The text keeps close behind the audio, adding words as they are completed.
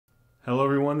Hello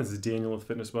everyone, this is Daniel with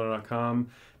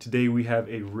fitnessmono.com. Today we have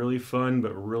a really fun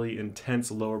but really intense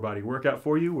lower body workout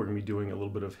for you. We're going to be doing a little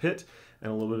bit of HIIT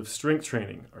and a little bit of strength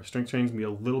training. Our strength training is going to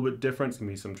be a little bit different. It's going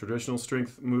to be some traditional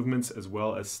strength movements as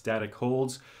well as static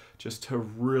holds just to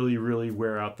really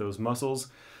wear out those muscles.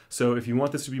 So if you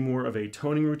want this to be more of a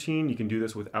toning routine, you can do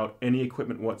this without any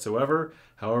equipment whatsoever.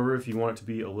 However, if you want it to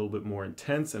be a little bit more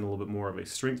intense and a little bit more of a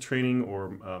strength training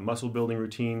or muscle building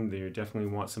routine, then you definitely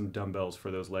want some dumbbells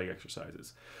for those leg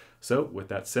exercises. So with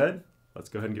that said, let's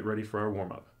go ahead and get ready for our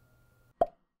warm-up.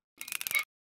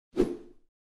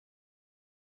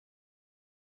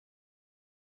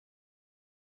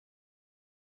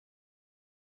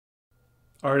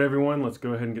 All right, everyone, let's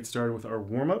go ahead and get started with our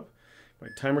warm-up. My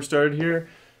timer started here.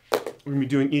 We're going to be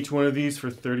doing each one of these for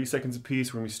 30 seconds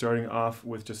apiece. We're going to be starting off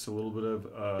with just a little bit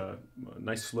of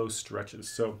nice slow stretches.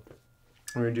 So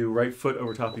we're going to do right foot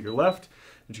over top of your left,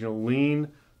 and you're going to lean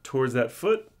towards that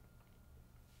foot,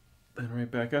 then right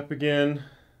back up again,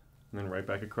 and then right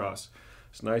back across.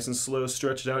 Just nice and slow,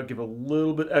 stretch it out. Give a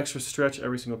little bit extra stretch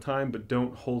every single time, but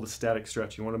don't hold a static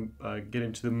stretch. You want to get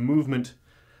into the movement,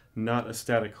 not a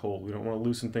static hold. We don't want to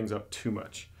loosen things up too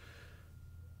much.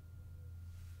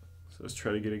 So let's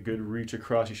try to get a good reach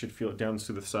across. You should feel it down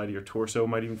to the side of your torso.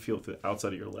 Might even feel it to the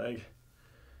outside of your leg.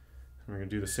 And we're going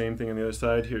to do the same thing on the other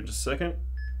side here in just a second.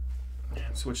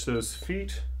 And switch those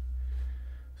feet.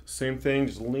 So same thing,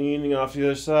 just leaning off the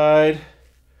other side.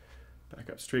 Back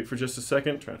up straight for just a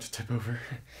second. Try not to tip over.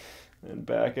 And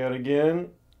back out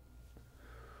again.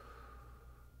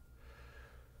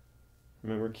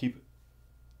 Remember, keep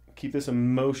this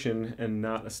in motion and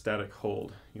not a static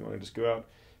hold. You want to just go out,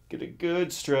 get a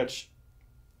good stretch,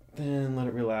 then let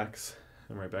it relax,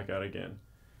 and right back out again.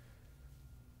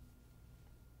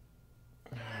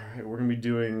 All right, we're going to be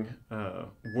doing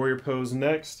warrior pose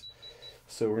next.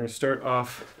 So we're going to start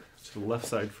off to the left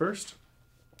side first.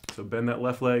 So bend that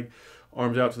left leg,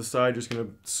 arms out to the side. Just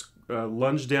going to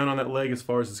lunge down on that leg as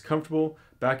far as it's comfortable.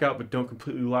 Back out, but don't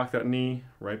completely lock that knee.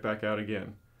 Right back out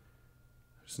again.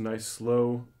 Just a nice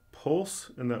slow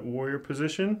pulse in that warrior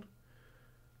position.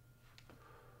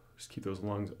 Just keep those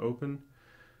lungs open.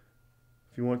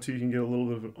 If you want to, you can get a little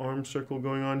bit of an arm circle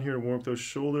going on here to warm up those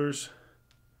shoulders.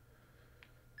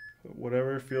 But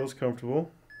whatever feels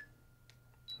comfortable.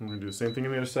 I'm going to do the same thing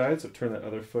on the other side, so turn that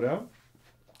other foot out.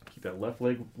 Keep that left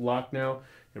leg locked now.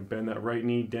 And bend that right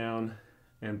knee down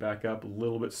and back up a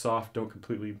little bit soft. Don't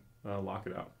completely lock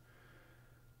it out.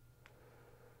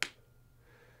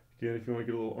 Again, if you want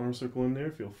to get a little arm circle in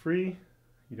there, feel free.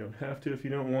 You don't have to if you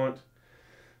don't want.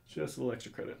 Just a little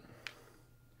extra credit.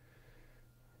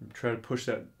 Try to push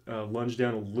that lunge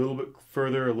down a little bit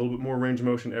further, a little bit more range of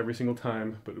motion every single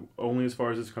time, but only as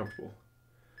far as it's comfortable.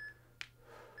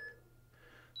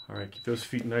 All right, keep those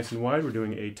feet nice and wide. We're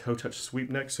doing a toe touch sweep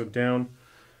next, so down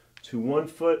to one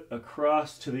foot,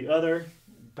 across to the other,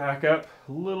 back up,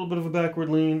 a little bit of a backward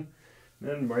lean,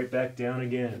 then right back down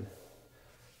again.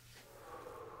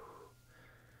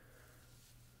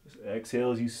 Just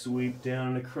exhale as you sweep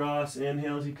down and across,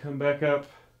 inhale as you come back up.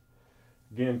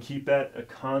 Again, keep that a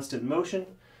constant motion,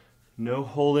 no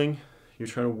holding. You're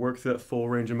trying to work through that full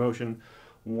range of motion,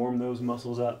 warm those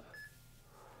muscles up.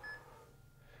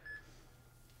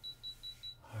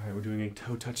 All right, we're doing a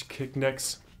toe touch kick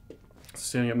next.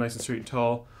 Standing up nice and straight and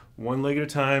tall, one leg at a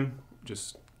time.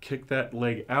 Just kick that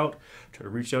leg out. Try to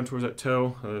reach down towards that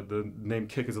toe. The name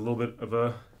kick is a little bit of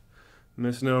a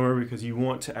misnomer because you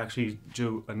want to actually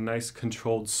do a nice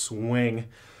controlled swing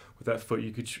with that foot.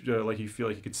 You could like you feel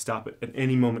like you could stop it at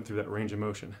any moment through that range of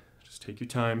motion. Just take your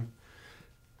time.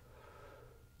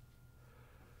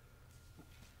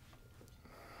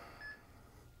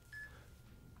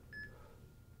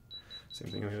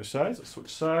 Same thing on the other side. So switch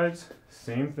sides.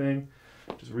 Same thing.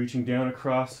 Just reaching down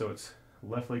across so it's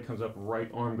left leg comes up,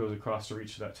 right arm goes across to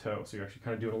reach that toe. So you're actually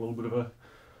kind of doing a little bit of a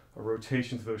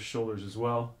rotation through those shoulders as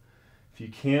well. If you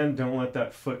can, don't let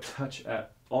that foot touch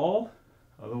at all.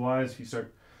 Otherwise, if you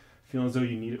start feeling as though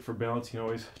you need it for balance, you can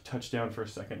always touch down for a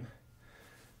second.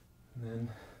 And then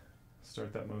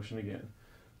start that motion again.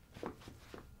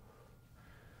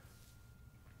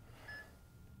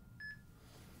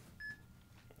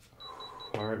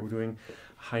 All right, we're doing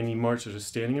high knee march, so just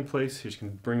standing in place. You can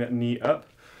bring that knee up.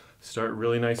 Start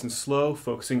really nice and slow,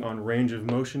 focusing on range of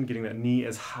motion, getting that knee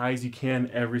as high as you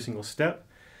can every single step.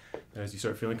 As you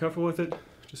start feeling comfortable with it,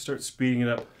 just start speeding it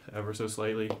up ever so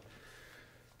slightly.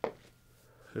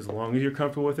 As long as you're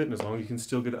comfortable with it, and as long as you can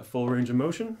still get that full range of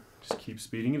motion, just keep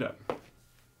speeding it up.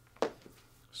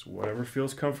 Just whatever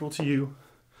feels comfortable to you.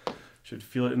 Should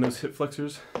feel it in those hip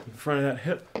flexors in front of that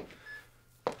hip.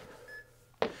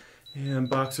 And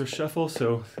boxer shuffle,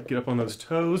 so get up on those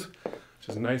toes, which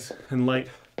is nice and light,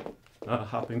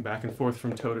 hopping back and forth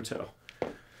from toe to toe.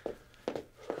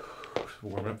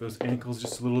 Warm up those ankles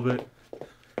just a little bit.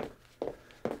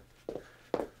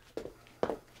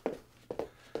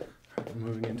 We're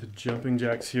moving into jumping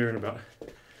jacks here in about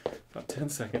 10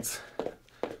 seconds.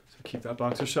 So keep that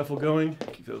boxer shuffle going,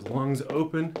 keep those lungs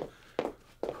open.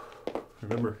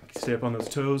 Remember, stay up on those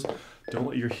toes. Don't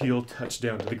let your heel touch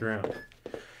down to the ground.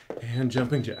 And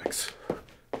jumping jacks.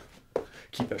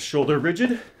 Keep that shoulder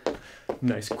rigid.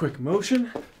 Nice quick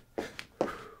motion.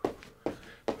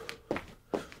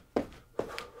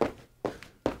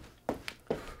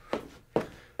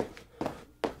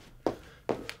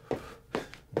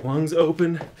 Lungs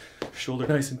open, shoulder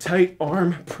nice and tight,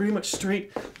 arm pretty much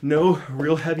straight. No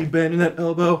real heavy bend in that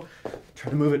elbow. Try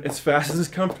to move it as fast as is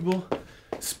comfortable.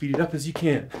 Speed it up as you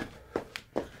can.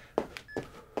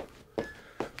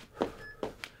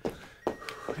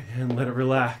 And let it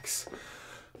relax.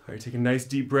 All right, take a nice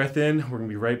deep breath in. We're gonna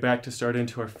be right back to start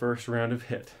into our first round of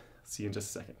HIIT. See you in just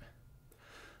a second.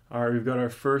 All right, we've got our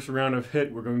first round of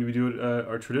HIIT. We're going to be doing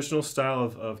our traditional style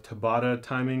of Tabata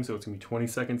timing. So it's gonna be 20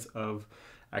 seconds of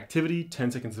activity,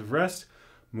 10 seconds of rest,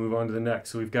 move on to the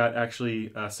next. So we've got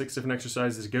actually 6 different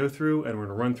exercises to go through, and we're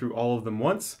gonna run through all of them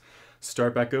once,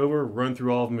 start back over, run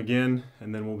through all of them again,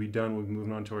 and then we'll be done. We'll be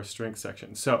moving on to our strength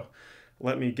section. So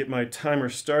let me get my timer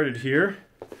started here.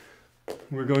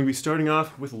 We're going to be starting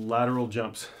off with lateral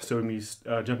jumps. So we're going to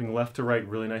be jumping left to right,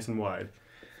 really nice and wide.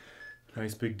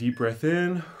 Nice big deep breath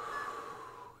in,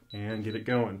 and get it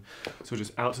going. So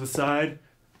just out to the side.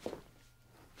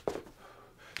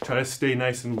 Try to stay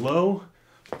nice and low.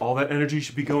 All that energy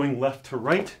should be going left to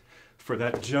right for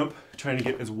that jump, trying to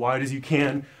get as wide as you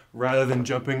can rather than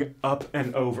jumping up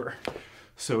and over.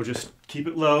 So just keep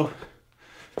it low.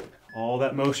 All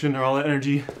that motion or all that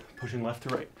energy pushing left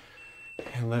to right.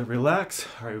 And let it relax.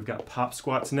 All right, we've got pop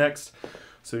squats next.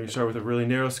 So you start with a really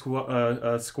narrow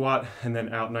squat and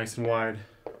then out nice and wide.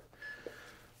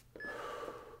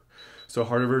 So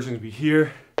harder version would be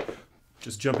here,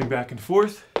 just jumping back and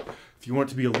forth. If you want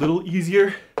it to be a little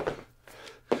easier,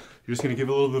 you're just gonna give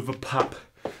a little bit of a pop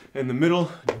in the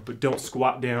middle, but don't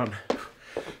squat down.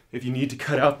 If you need to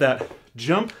cut out that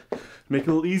jump, make it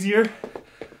a little easier,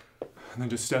 and then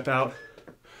just step out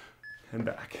and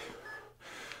back.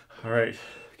 All right,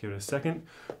 give it a second.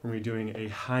 We're gonna be doing a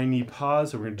high knee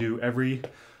pause. So we're gonna do every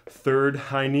third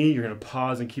high knee. You're gonna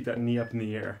pause and keep that knee up in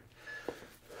the air.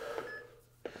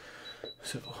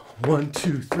 So 1,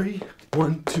 2, 3,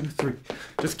 1, 2, 3.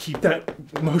 Just keep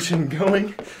that motion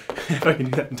going. If I can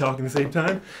do that and talk at the same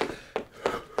time.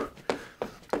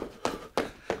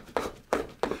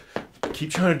 Keep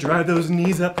trying to drive those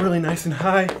knees up really nice and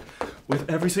high with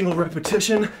every single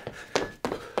repetition.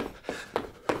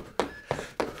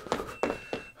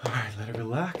 All right, let it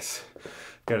relax.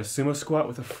 Got a sumo squat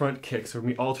with a front kick. So we're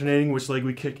gonna be alternating which leg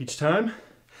we kick each time.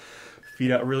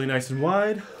 Feet out really nice and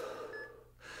wide.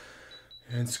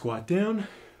 And squat down.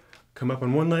 Come up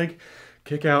on one leg,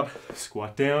 kick out,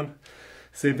 squat down.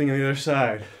 Same thing on the other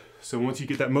side. So once you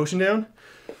get that motion down,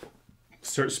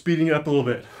 start speeding it up a little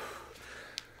bit.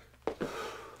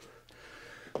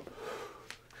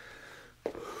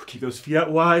 Keep those feet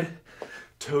out wide,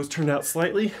 toes turned out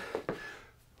slightly.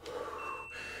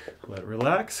 Let it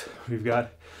relax. We've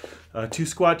got 2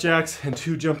 squat jacks and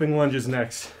 2 jumping lunges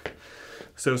next.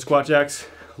 So squat jacks,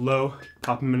 low,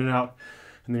 pop them in and out,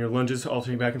 and then your lunges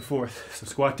alternating back and forth. So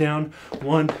squat down,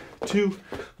 1, 2,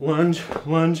 lunge,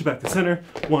 lunge, back to center,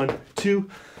 1, 2,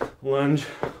 lunge,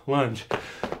 lunge.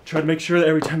 Try to make sure that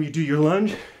every time you do your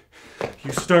lunge,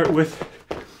 you start with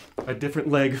a different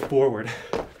leg forward.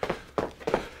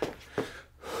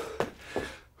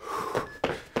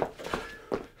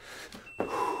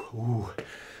 Ooh,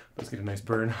 let's get a nice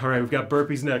burn. All right, we've got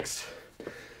burpees next.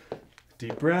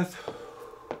 Deep breath.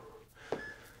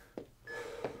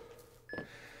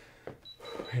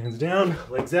 Hands down,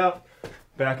 legs out,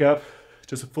 back up,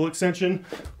 just a full extension,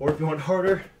 or if you want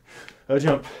harder, a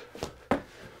jump.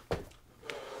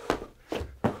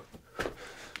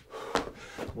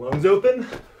 Lungs open,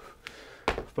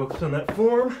 focus on that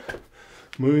form,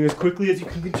 moving as quickly as you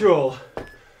can control.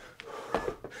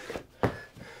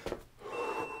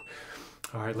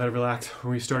 All right, let it relax.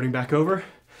 When you're starting back over,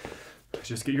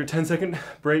 just get your 10-second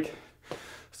break,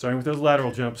 starting with those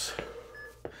lateral jumps.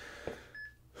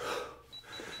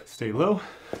 Stay low,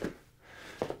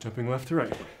 jumping left to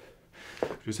right.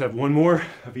 Just have one more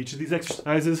of each of these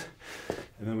exercises,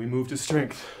 and then we move to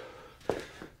strength.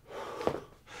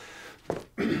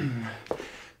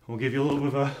 We'll give you a little bit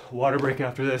of a water break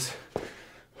after this.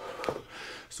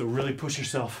 So really push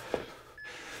yourself.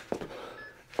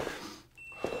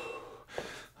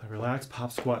 Relax,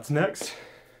 pop squats next.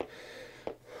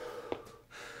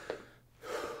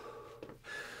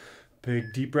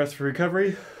 Big deep breaths for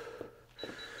recovery.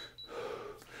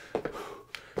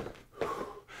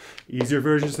 Easier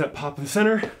version is that pop in the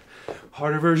center.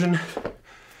 Harder version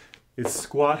is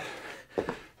squat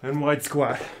and wide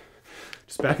squat.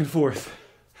 Just back and forth.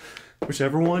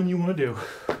 Whichever one you want to do.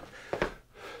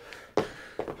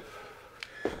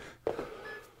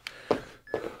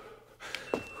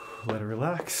 Let it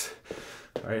relax.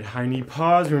 All right, high knee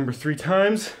pause. Remember 3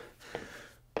 times.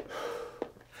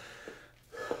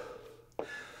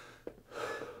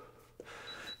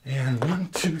 And 1,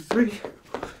 2, 3.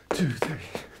 2, 3.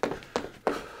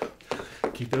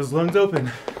 Keep those lungs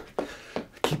open.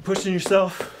 Keep pushing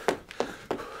yourself.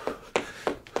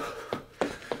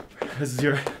 This is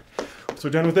so we're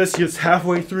done with this. You're just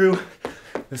halfway through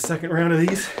the second round of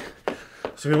these.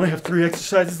 So we only have 3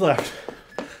 exercises left.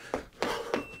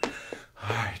 All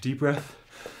right, deep breath.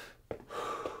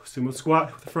 Sumo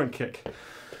squat with a front kick.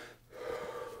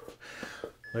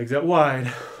 Legs out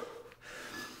wide.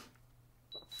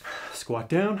 Squat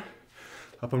down,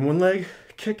 up on one leg,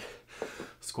 kick.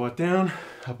 Squat down,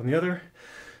 up on the other,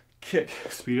 kick.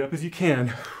 Speed it up as you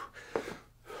can.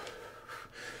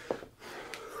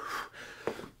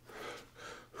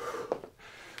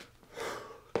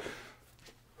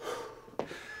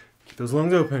 Keep those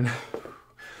lungs open.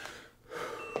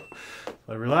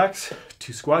 Let it relax.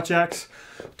 2 squat jacks,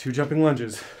 2 jumping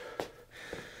lunges.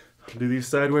 I'll do these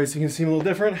sideways so you can see them a little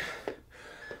different.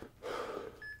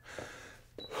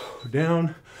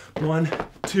 Down, 1,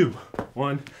 2,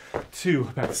 1, 2.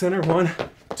 Back to center, 1,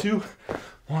 2,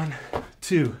 1,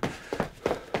 2.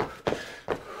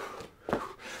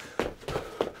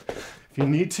 If you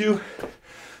need to,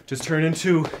 just turn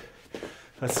into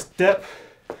a step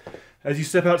as you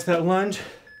step out to that lunge.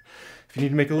 If you need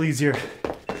to make it a little easier.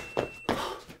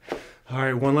 All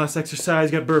right, one last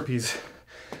exercise. You got burpees.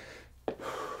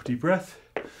 Deep breath.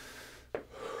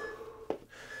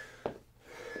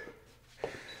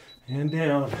 And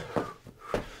down.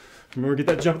 Remember, get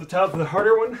that jump at the top for the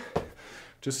harder one.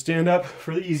 Just stand up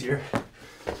for the easier.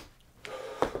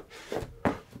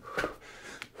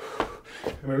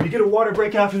 Remember, you get a water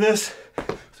break after this,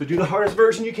 so do the hardest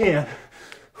version you can.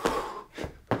 All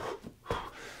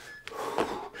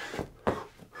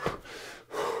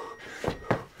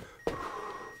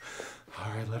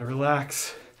right, let it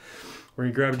relax. We're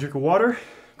gonna grab a drink of water,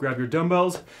 grab your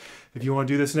dumbbells. If you want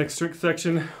to do this next strength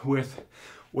section with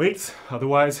weights,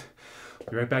 otherwise,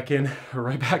 be right back in, or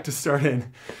right back to start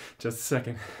in just a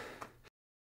second.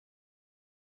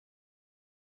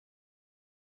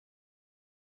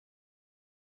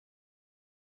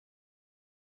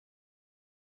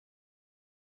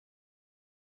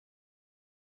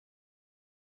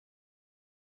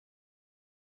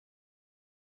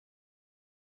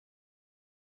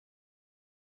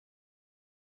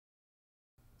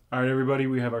 All right, everybody,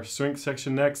 we have our strength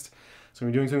section next. So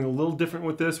we're doing something a little different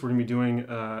with this. We're gonna be doing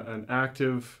an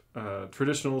active,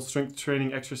 traditional strength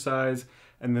training exercise,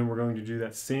 and then we're going to do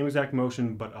that same exact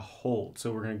motion, but a hold.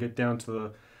 So we're gonna get down to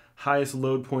the highest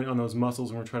load point on those muscles,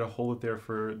 and we're trying to hold it there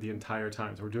for the entire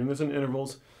time. So we're doing this in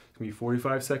intervals. It's gonna be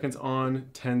 45 seconds on,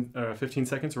 15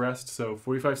 seconds rest. So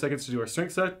 45 seconds to do our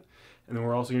strength set, and then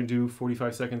we're also gonna do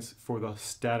 45 seconds for the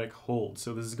static hold.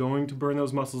 So this is going to burn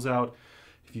those muscles out.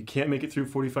 If you can't make it through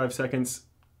 45 seconds,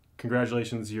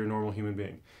 congratulations, you're a normal human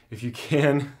being. If you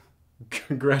can,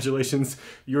 congratulations,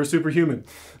 you're superhuman.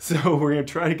 So we're gonna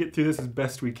try to get through this as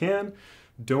best we can.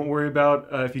 Don't worry about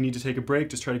if you need to take a break,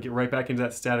 just try to get right back into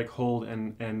that static hold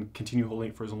and continue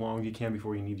holding it for as long as you can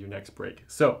before you need your next break.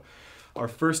 So our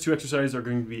first 2 exercises are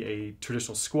going to be a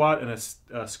traditional squat and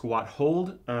a squat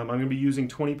hold. I'm gonna be using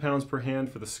 20 pounds per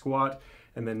hand for the squat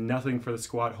and then nothing for the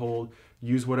squat hold.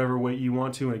 Use whatever weight you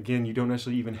want to, and again, you don't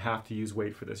necessarily even have to use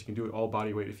weight for this. You can do it all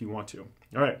body weight if you want to.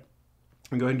 All right,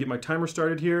 I'm gonna go ahead and get my timer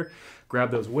started here. Grab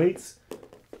those weights.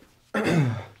 Like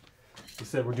I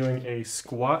said, we're doing a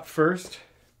squat first.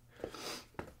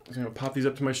 I'm gonna pop these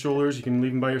up to my shoulders. You can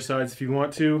leave them by your sides if you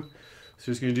want to. So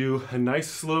just gonna do a nice,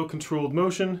 slow, controlled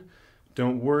motion.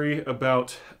 Don't worry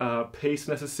about pace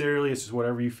necessarily. It's just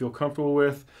whatever you feel comfortable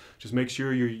with. Just make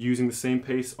sure you're using the same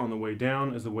pace on the way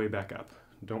down as the way back up.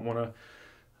 Don't want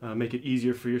to make it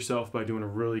easier for yourself by doing a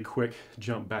really quick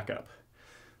jump back up.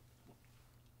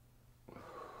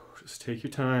 Just take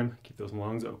your time, keep those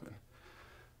lungs open.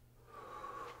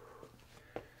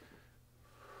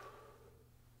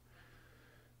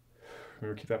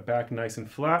 Remember, keep that back nice and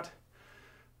flat.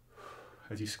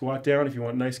 As you squat down, if you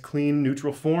want nice, clean,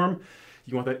 neutral form,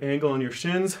 you want that angle on your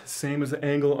shins, same as the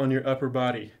angle on your upper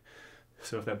body.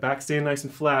 So if that back's staying nice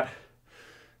and flat,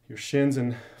 your shins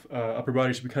and upper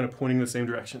body should be kind of pointing in the same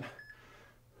direction.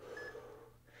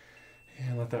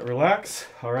 And let that relax.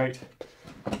 All right.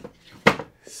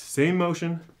 Same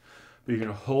motion, but you're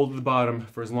gonna hold the bottom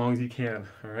for as long as you can,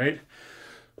 all right?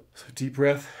 So deep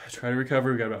breath, try to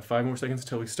recover. We got about 5 more seconds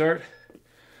until we start.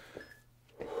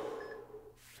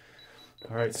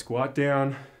 All right, squat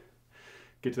down.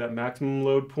 Get to that maximum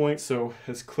load point, so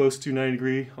as close to 90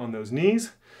 degree on those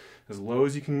knees, as low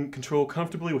as you can control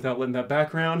comfortably without letting that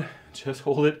back round. Just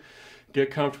hold it, get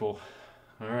comfortable.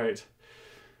 All right.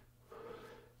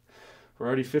 We're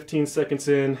already 15 seconds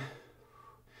in.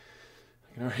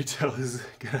 I can already tell this is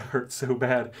gonna hurt so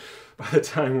bad by the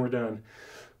time we're done.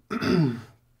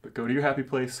 But go to your happy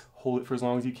place, hold it for as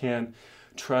long as you can.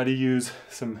 Try to use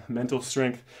some mental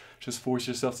strength. Just force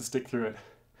yourself to stick through it.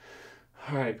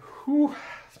 All right, whew.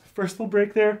 First little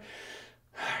break there.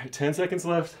 All right, 10 seconds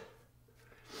left.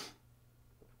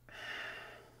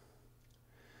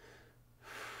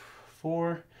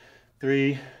 4,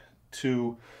 3,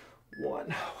 2,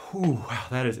 1. Whew, wow,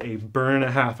 that is a burn and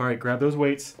a half. All right, grab those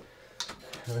weights.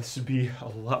 Now, this should be a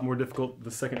lot more difficult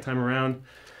the second time around.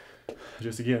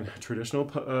 Just again, traditional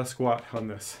squat on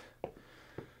this.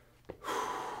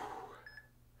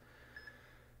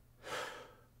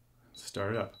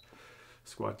 Start it up.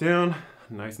 Squat down,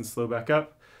 nice and slow back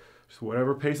up. Just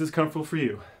whatever pace is comfortable for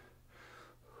you.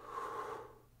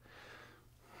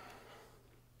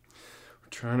 We're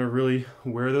trying to really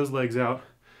wear those legs out.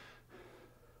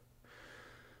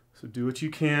 So do what you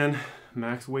can,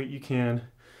 max weight you can,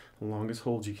 the longest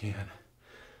hold you can.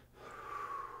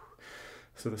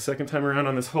 So the second time around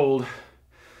on this hold,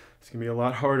 it's gonna be a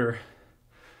lot harder.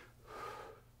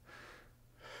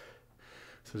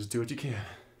 So just do what you can.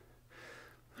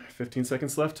 15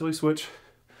 seconds left till we switch.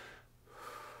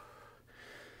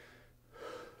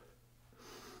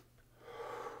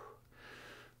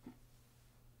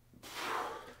 All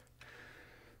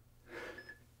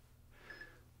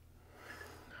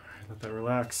right, let that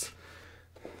relax.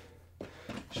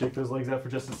 Shake those legs out for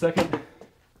just a second.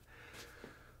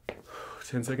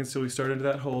 10 seconds till we start into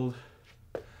that hold.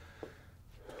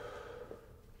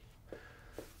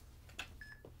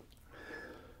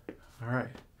 All right.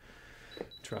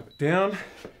 Drop it down.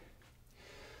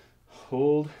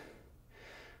 Hold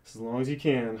as long as you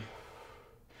can.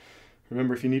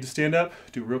 Remember, if you need to stand up,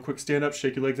 do a real quick stand up,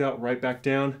 shake your legs out, right back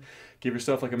down. Give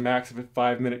yourself like a max of a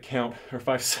 5-minute count, or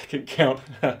 5-second count.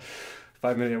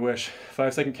 5 minute, I wish.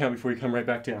 5-second count before you come right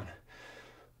back down.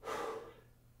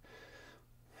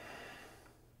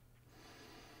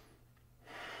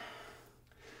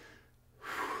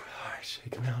 All right,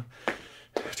 shake them out.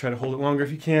 Try to hold it longer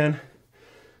if you can.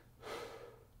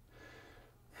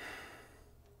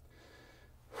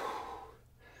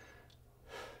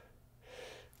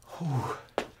 Try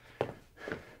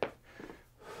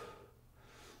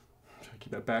to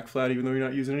keep that back flat even though you're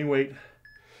not using any weight.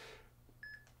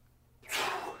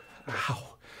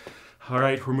 Ow. All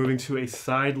right, we're moving to a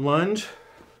side lunge.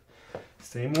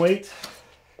 Same weight.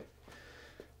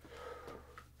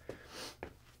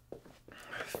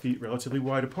 Feet relatively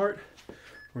wide apart.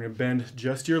 We're gonna bend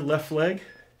just your left leg.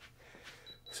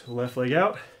 So left leg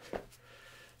out,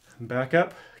 and back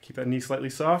up. Keep that knee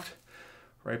slightly soft.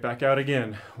 Right back out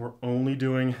again. We're only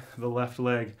doing the left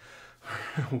leg.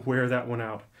 Wear that one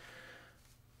out.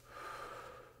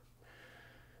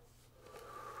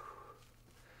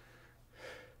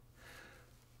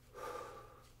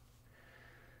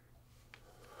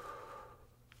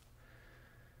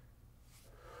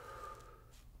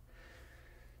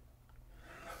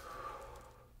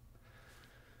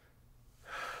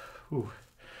 Ooh.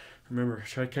 Remember,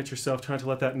 try to catch yourself trying to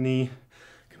let that knee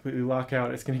completely lock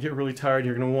out. It's going to get really tired.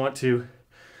 You're going to want to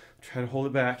try to hold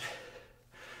it back.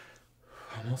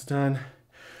 Almost done.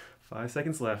 5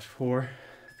 seconds left. 4,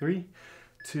 3,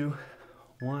 2,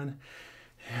 1,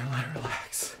 and let it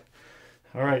relax.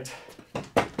 All right.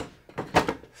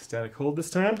 Static hold this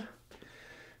time.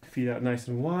 Feet out nice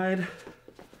and wide.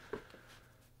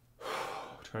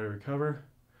 Try to recover.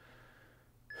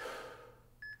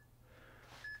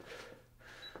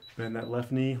 Bend that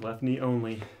left knee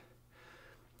only.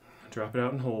 Drop it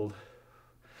out and hold.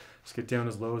 Just get down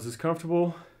as low as is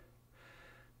comfortable.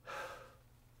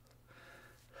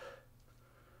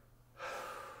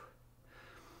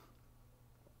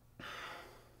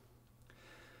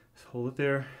 Just hold it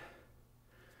there.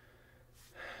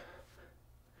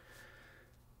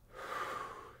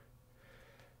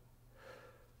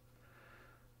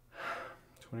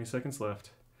 "20 seconds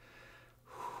left.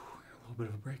 A little bit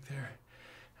of a break there.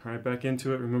 All right, back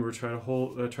into it. Remember, try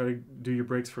to do your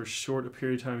breaks for as short a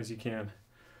period of time as you can.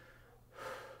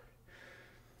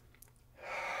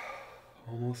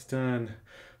 Almost done.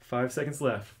 5 seconds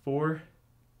left. 4,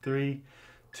 3,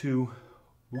 2,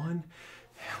 1. And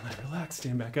let it relax.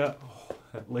 Stand back up. Oh,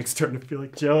 that leg's starting to feel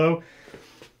like jello.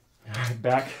 All right,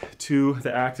 back to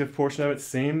the active portion of it.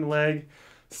 Same leg,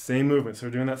 same movement. So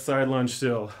we're doing that side lunge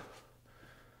still.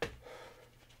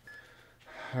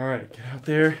 All right, get out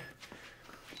there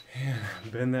and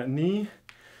bend that knee.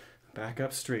 Back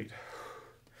up straight.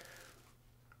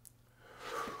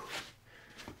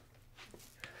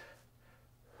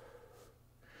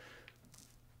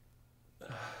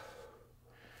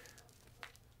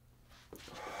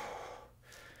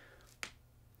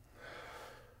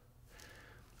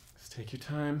 Take your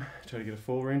time, try to get a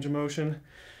full range of motion,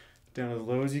 down as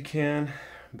low as you can,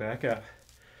 back up.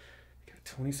 You got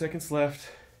 20 seconds left.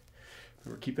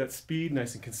 Remember, keep that speed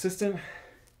nice and consistent.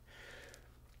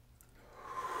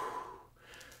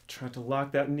 Try to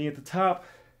lock that knee at the top.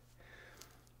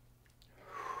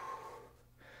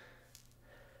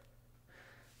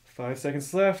 Five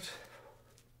seconds left.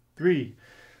 3,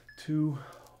 2,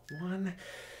 1.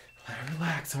 Let it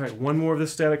relax. All right, one more of the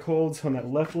static holds on that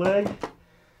left leg.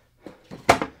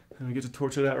 And we get to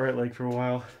torture that right leg for a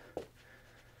while.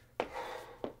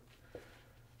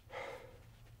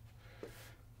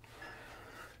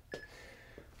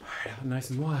 All right, out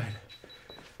nice and wide.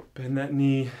 Bend that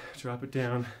knee, drop it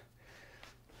down,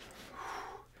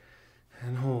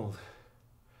 and hold.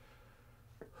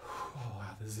 Oh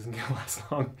wow, this isn't gonna last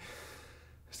long.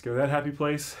 Just go to that happy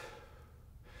place.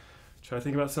 Try to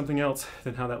think about something else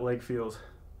than how that leg feels.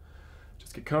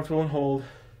 Just get comfortable and hold.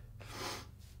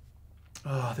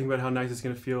 Oh, think about how nice it's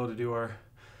going to feel to do our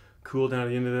cool down at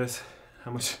the end of this.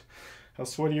 How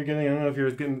sweaty you're getting. I don't know if you're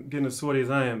getting as sweaty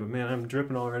as I am, but man, I'm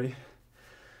dripping already.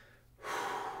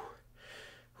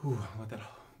 Whew, let that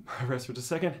rest for just a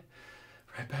second.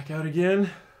 Right back out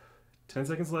again. 10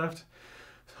 seconds left.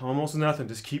 Almost nothing.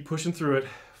 Just keep pushing through it.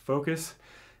 Focus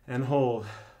and hold.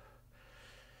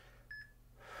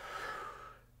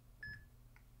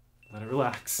 Let it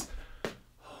relax.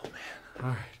 Oh man. All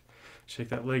right. Shake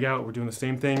that leg out. We're doing the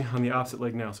same thing on the opposite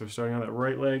leg now. So we're starting on that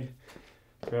right leg.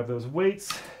 Grab those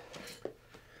weights.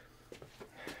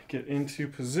 Get into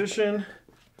position.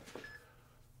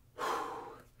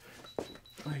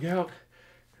 Leg out.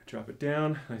 Drop it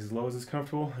down, nice as low as it's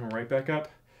comfortable, and right back up.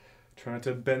 Try not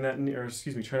to bend that knee, or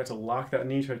excuse me, try not to lock that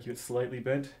knee. Try to keep it slightly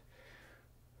bent.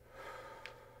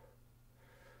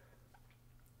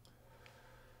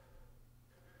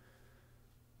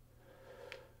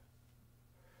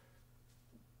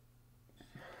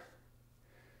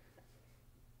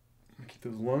 Keep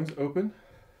those lungs open.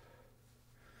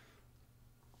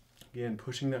 Again,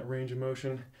 pushing that range of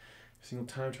motion every single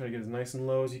time, trying to get as nice and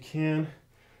low as you can.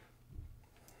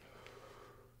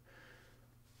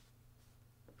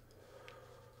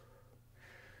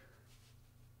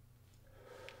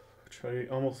 Try to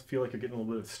almost feel like you're getting a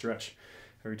little bit of stretch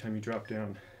every time you drop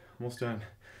down. Almost done.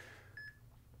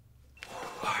 All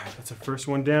right, that's our first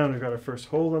one down. We've got our first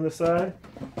hold on the side.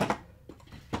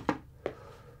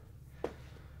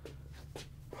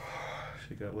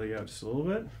 Shake that leg out just a little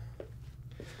bit.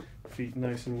 Feet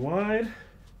nice and wide.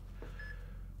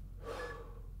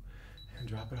 And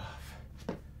drop it off.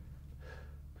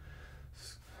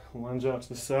 Lunge out to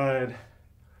the side.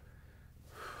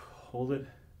 Hold it.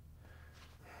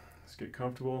 Just get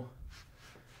comfortable.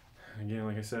 Again,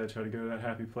 like I said, try to go to that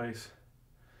happy place.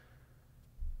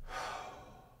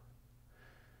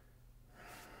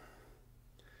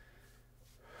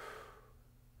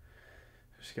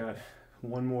 Just got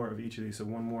one more of each of these. So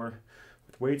one more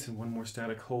with weights and one more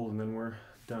static hold, and then we're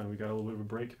done. We got a little bit of a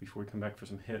break before we come back for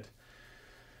some HIIT.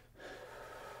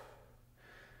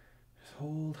 Just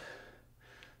hold.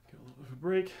 Get a little bit of a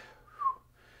break.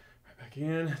 Right back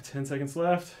in. 10 seconds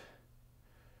left.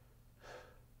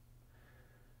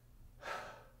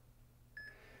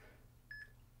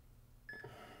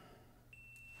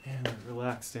 And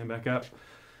relax. Stand back up.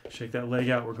 Shake that leg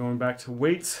out. We're going back to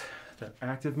weights. That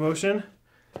active motion.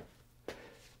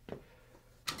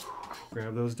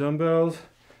 Grab those dumbbells.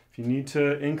 If you need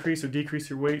to increase or decrease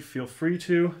your weight, feel free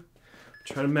to.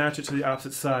 Try to match it to the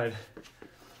opposite side.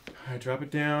 All right, drop it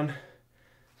down.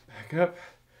 Back up.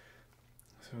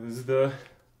 So this is the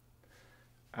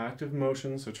active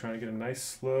motion. So trying to get a nice,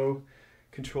 slow,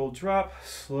 controlled drop.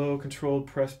 Slow, controlled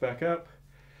press back up.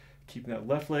 Keeping that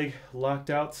left leg locked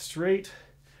out straight.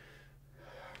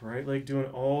 Right leg doing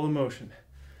all the motion.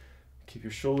 Keep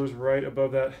your shoulders right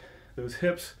above those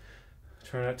hips.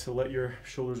 Try not to let your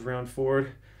shoulders round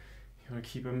forward. You want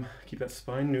to keep that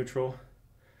spine neutral.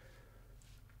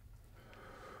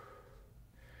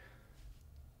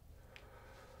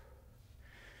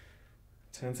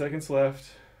 "10 seconds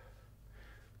left.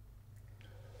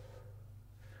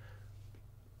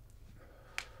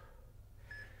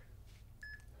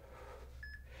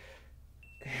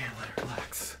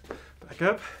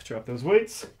 back up, drop those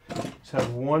weights. Just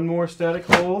have one more static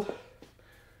hold.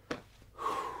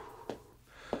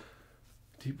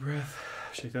 Deep breath,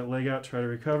 shake that leg out, try to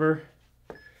recover.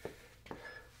 All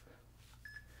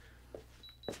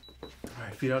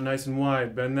right, feet out nice and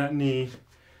wide, bend that knee,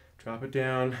 drop it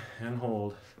down and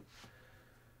hold.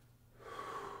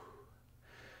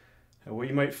 And what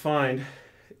you might find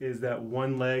is that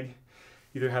one leg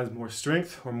either has more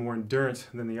strength or more endurance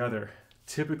than the other.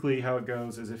 Typically how it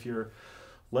goes is if you're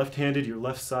left-handed, your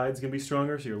left side's gonna be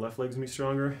stronger, so your left leg's gonna be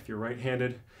stronger. If you're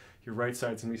right-handed, your right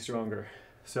side's gonna be stronger.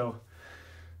 So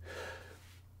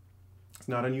it's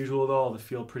not unusual at all to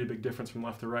feel a pretty big difference from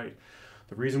left to right.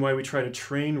 The reason why we try to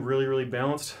train really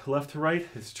balanced left to right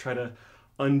is to try to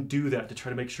undo that, to try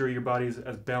to make sure your body is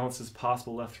as balanced as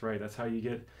possible left to right. That's how you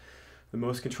get the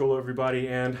most control over your body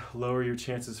and lower your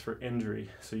chances for injury.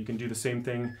 So you can do the same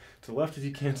thing to the left as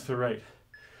you can to the right.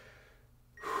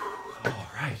 All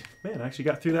right, man, I actually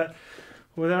got through that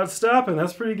without stopping.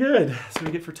 That's pretty good. That's what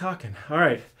we get for talking. All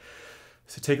right,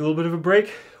 so take a little bit of a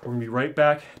break. We're gonna be right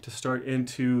back to start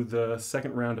into the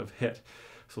second round of HIIT.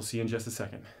 So we'll see you in just a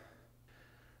second.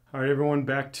 All right, everyone,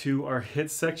 back to our HIIT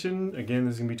section. Again,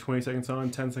 this is gonna be 20 seconds on,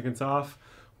 10 seconds off.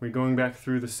 We're going back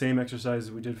through the same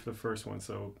exercises we did for the first one.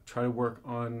 So try to work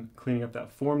on cleaning up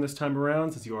that form this time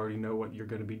around since you already know what you're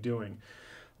gonna be doing.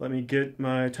 Let me get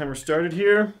my timer started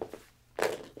here.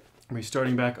 We're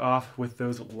starting back off with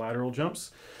those lateral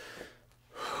jumps.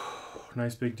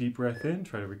 Nice big deep breath in.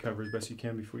 Try to recover as best you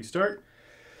can before you start.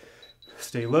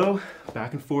 Stay low,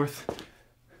 back and forth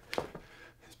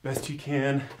as best you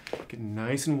can. Get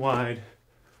nice and wide.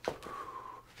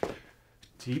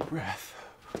 Deep breath.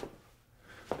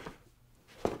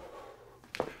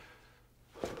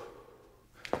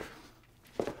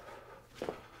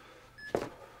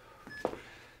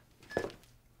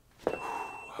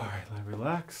 All right, let it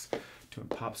relax. Doing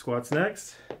pop squats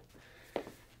next.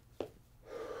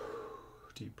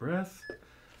 Deep breath.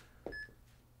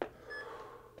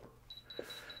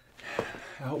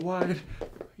 Out wide.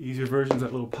 Easier versions,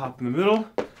 that little pop in the middle.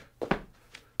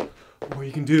 Or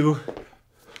you can do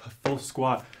a full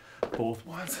squat both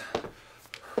ones.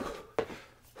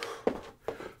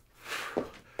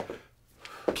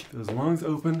 Keep those lungs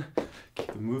open.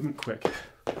 Keep the movement quick.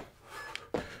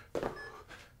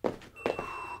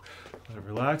 Let it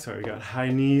relax. All right, we got high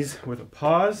knees with a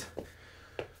pause.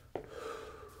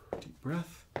 Deep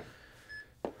breath.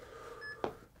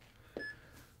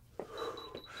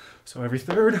 So every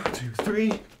third, 1, 2, 3,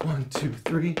 1, 2,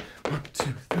 3, 1,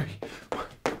 2, 3, 1.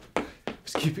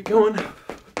 Just keep it going.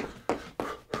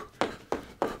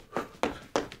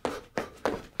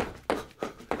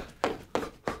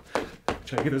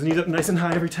 Try to get those knees up nice and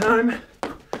high every time.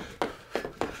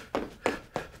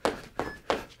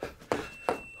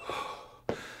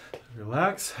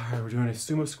 Relax. All right, we're doing a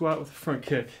sumo squat with a front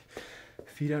kick.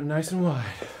 Feet out nice and wide.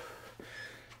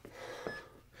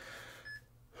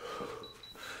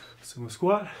 Sumo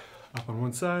squat, up on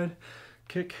one side,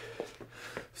 kick,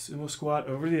 sumo squat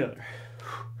over the other.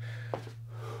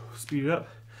 Speed it up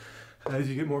as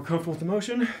you get more comfortable with the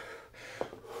motion.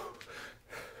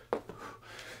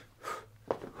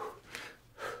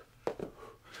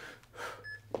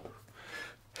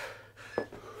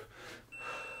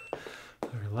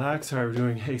 Relax. All right, we're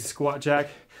doing a squat jack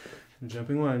and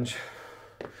jumping lunge.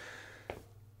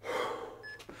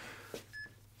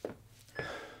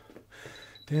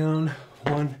 Down,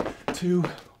 1, 2,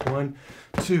 1,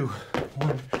 2,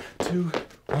 1, 2,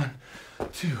 1,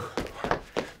 2.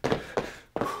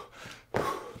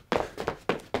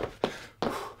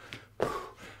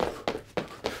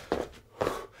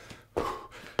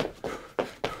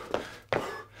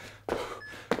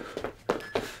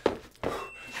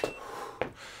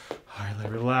 All right, let it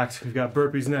relax. We've got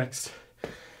burpees next.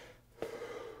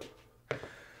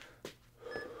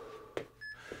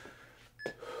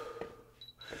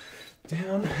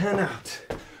 Down and out.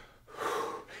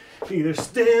 Either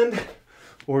stand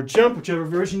or jump, whichever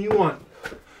version you want.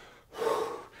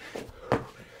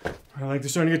 My legs are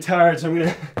starting to get tired, so I'm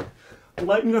going to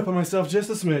lighten it up on myself just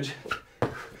a smidge.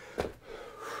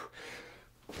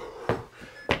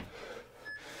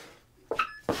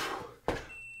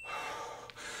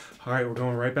 All right, we're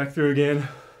going right back through again.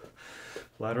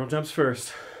 Lateral jumps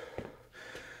first.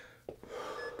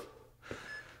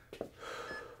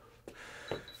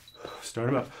 Start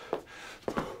them up.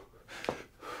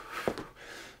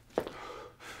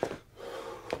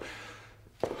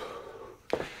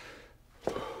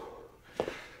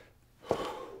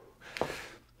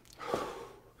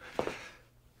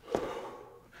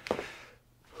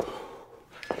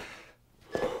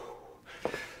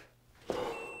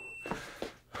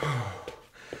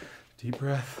 Deep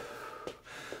breath.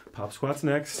 Pop squats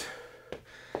next.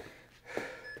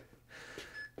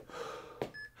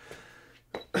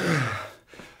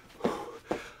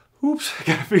 Oops, I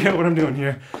gotta figure out what I'm doing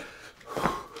here.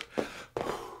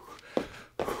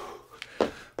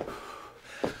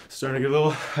 Starting to get a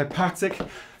little hypoxic.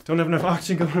 Don't have enough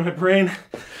oxygen going to my brain.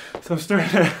 So I'm starting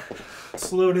to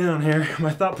slow down here, my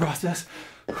thought process.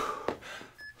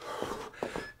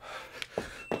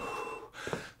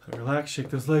 Relax, shake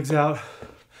those legs out.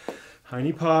 High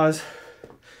knee pause.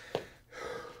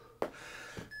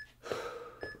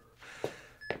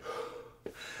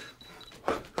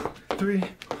 Three,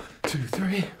 2,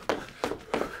 3.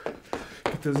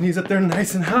 Get those knees up there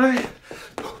nice and high.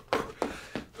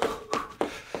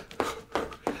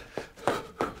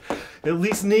 At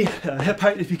least knee hip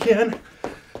height if you can.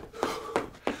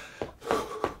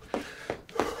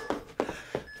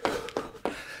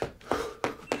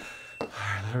 All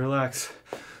right, relax.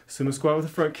 Sumo squat with a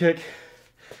front kick.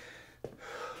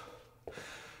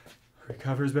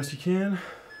 Recover as best you can.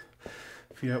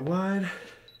 Feet out wide.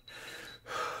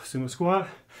 Sumo squat.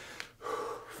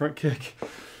 Front kick.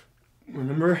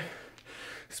 Remember,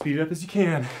 speed it up as you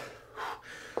can.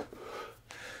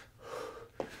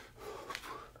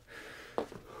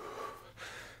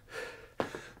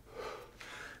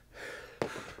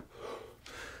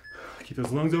 Keep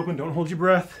those lungs open, don't hold your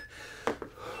breath.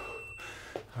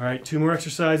 All right, 2 more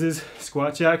exercises.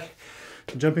 Squat jack,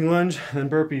 jumping lunge, and then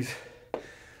burpees.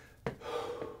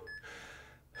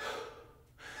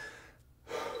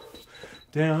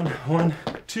 Down, 1,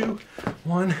 2,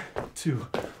 1, 2.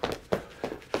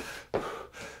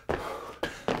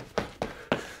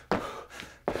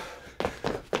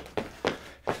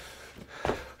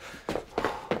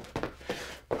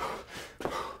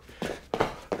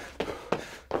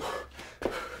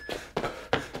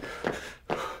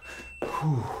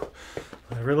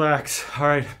 Relax. All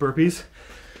right, burpees.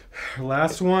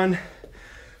 Last one.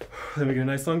 Then we get a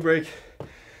nice long break.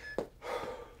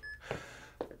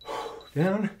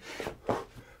 Down.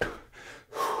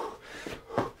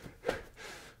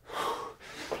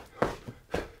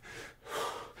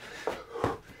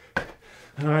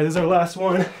 All right, this is our last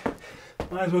one.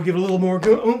 Might as well give it a little more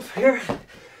oomph here.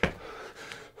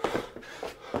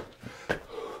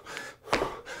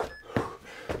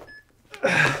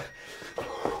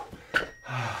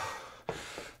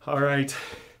 All right,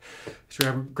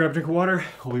 grab a drink of water.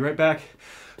 We'll be right back.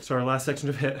 So our last section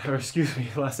of HIIT, or excuse me,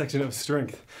 last section of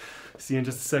strength. See you in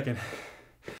just a second.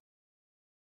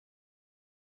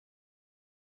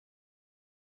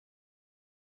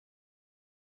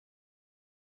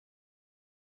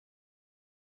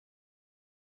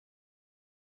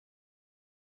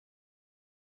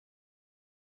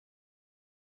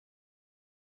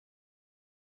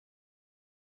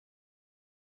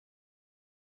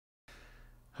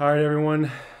 All right,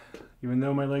 everyone. Even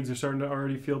though my legs are starting to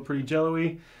already feel pretty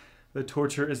jello-y, the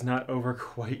torture is not over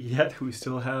quite yet. We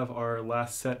still have our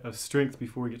last set of strength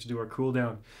before we get to do our cool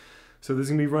down. So this is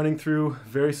gonna be running through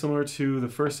very similar to the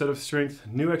first set of strength,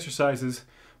 new exercises,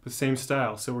 but same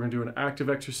style. So we're gonna do an active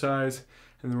exercise,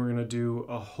 and then we're gonna do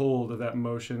a hold of that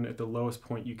motion at the lowest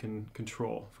point you can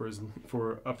control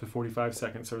for up to 45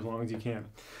 seconds, or as long as you can.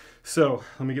 So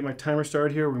let me get my timer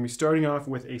started here. We're gonna be starting off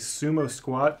with a sumo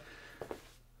squat.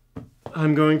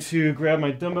 I'm going to grab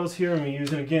my dumbbells here. I'm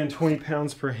using, again, 20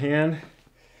 pounds per hand.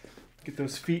 Get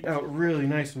those feet out really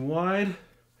nice and wide.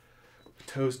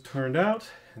 Toes turned out,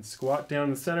 and squat down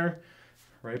the center,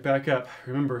 right back up.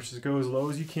 Remember, just go as low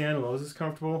as you can, as low as it's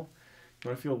comfortable. You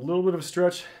want to feel a little bit of a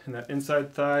stretch in that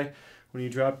inside thigh when you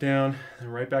drop down,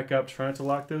 and right back up. Try not to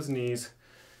lock those knees.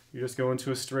 You just go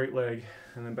into a straight leg,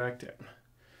 and then back down.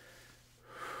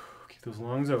 Keep those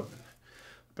lungs open.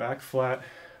 Back flat.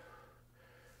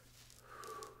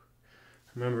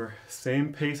 Remember,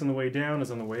 same pace on the way down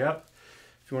as on the way up.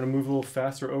 If you want to move a little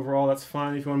faster overall, that's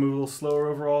fine. If you want to move a little slower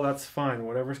overall, that's fine.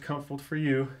 Whatever's comfortable for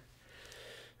you.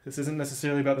 This isn't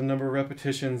necessarily about the number of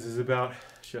repetitions. It's about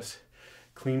just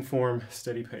clean form,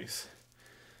 steady pace.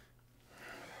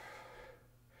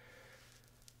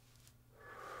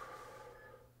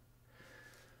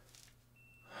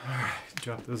 All right,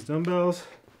 drop those dumbbells.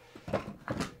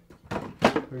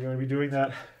 We're going to be doing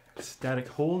that static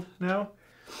hold now.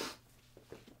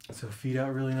 So feet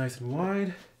out really nice and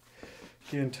wide.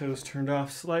 Again, toes turned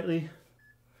off slightly.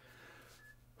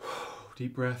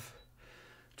 Deep breath.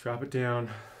 Drop it down.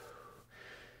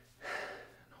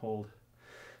 Hold.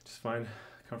 Just find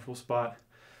a comfortable spot.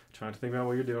 Try not to think about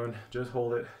what you're doing. Just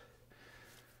hold it.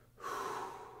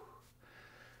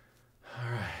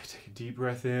 All right, take a deep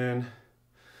breath in.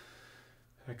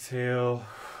 Exhale.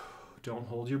 Don't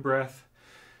hold your breath.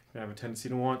 You have a tendency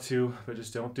to want to, but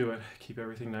just don't do it. Keep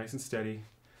everything nice and steady.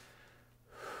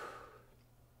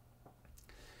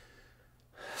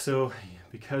 So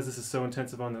because this is so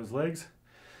intensive on those legs,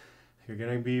 you're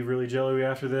going to be really jelly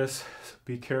after this. So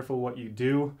be careful what you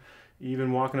do.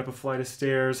 Even walking up a flight of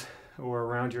stairs or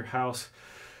around your house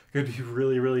could be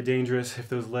really, really dangerous if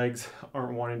those legs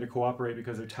aren't wanting to cooperate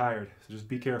because they're tired. So just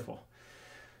be careful.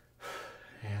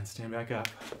 And stand back up.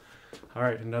 All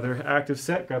right, another active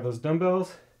set. Grab those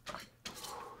dumbbells.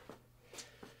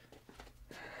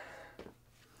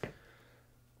 All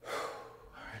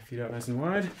right, feet out nice and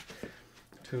wide.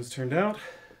 Toes turned out.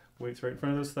 Weights right in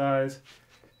front of those thighs.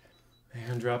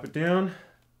 And drop it down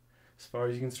as far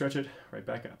as you can stretch it, right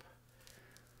back up.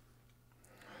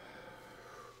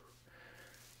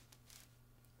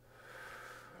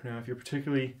 Now, if you're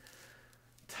particularly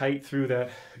tight through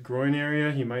that groin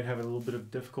area, you might have a little bit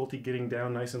of difficulty getting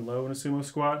down nice and low in a sumo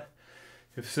squat.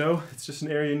 If so, it's just an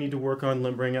area you need to work on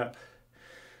limbering up.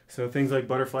 So things like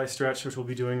butterfly stretch, which we'll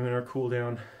be doing in our cool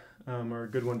down, are a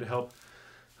good one to help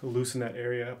loosen that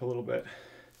area up a little bit.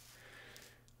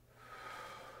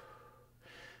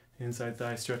 Inside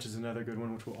thigh stretch is another good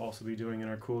one, which we'll also be doing in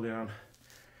our cool down.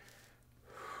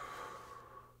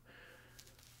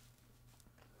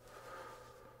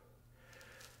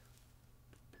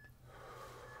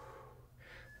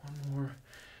 One more,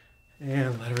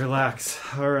 and let it relax.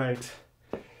 All right,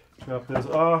 drop those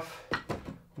off.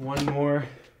 One more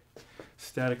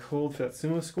static hold for that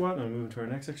sumo squat, and I'll move to our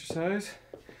next exercise.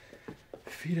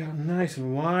 Feet out nice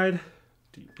and wide,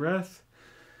 deep breath.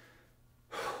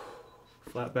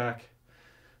 Flat back,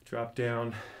 drop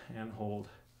down, and hold.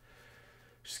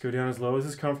 Just go down as low as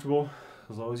is comfortable,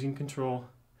 as low as you can control.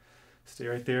 Stay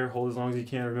right there, hold as long as you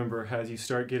can. Remember, as you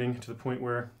start getting to the point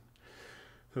where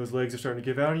those legs are starting to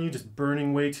give out on you, just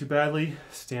burning way too badly,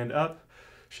 stand up,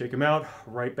 shake them out,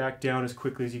 right back down as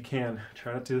quickly as you can.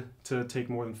 Try not to take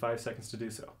more than 5 seconds to do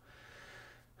so.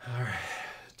 All right,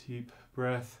 deep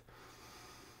breath.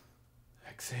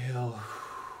 Exhale.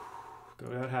 Go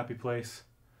to that happy place.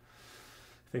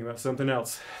 Think about something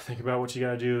else. Think about what you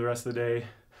got to do the rest of the day.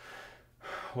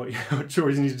 What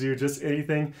chores you need to do. Just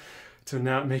anything to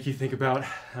not make you think about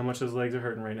how much those legs are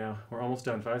hurting right now. We're almost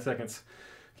done. 5 seconds.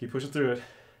 Keep pushing through it.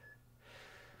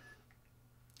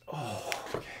 Oh,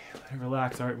 okay. Let it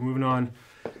relax. All right, moving on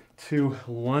to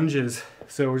lunges.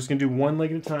 So we're just going to do one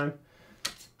leg at a time.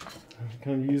 I'm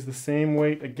going to use the same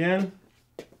weight again.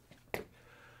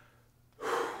 All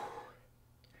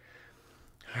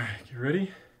right, get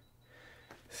ready.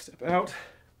 Step out,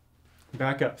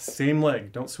 back up, same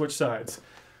leg, don't switch sides.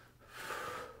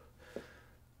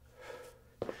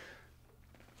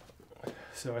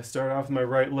 So I start off with my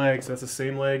right leg, so that's the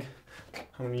same leg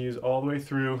I'm going to use all the way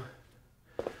through.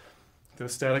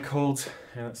 Those static holds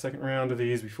and that second round of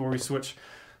these before we switch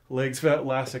legs for that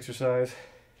last exercise.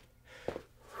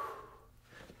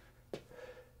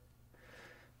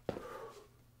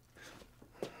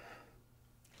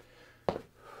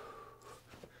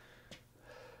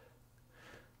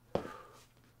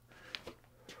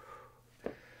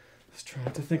 Try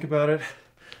not to think about it.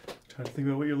 Try to think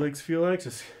about what your legs feel like.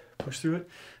 Just push through it.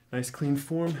 Nice clean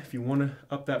form. If you want to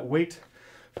up that weight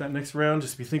for that next round,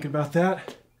 just be thinking about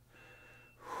that.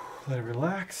 Let it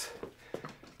relax.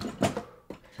 All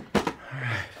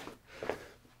right.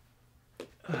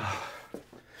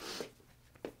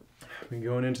 We're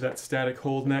going into that static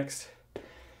hold next.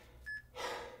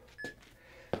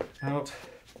 Out.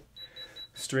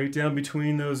 Straight down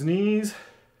between those knees.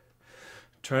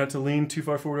 Try not to lean too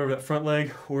far forward over that front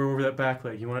leg or over that back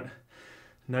leg. You want it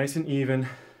nice and even,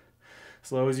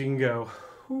 as low as you can go.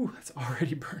 Whew, that's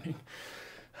already burning.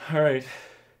 All right,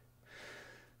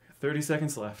 30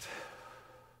 seconds left.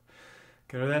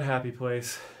 Go to that happy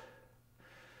place.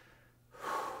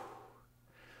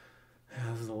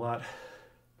 Yeah, this is a lot.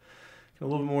 Get a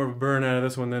little bit more of a burn out of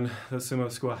this one than those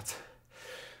sumo squats.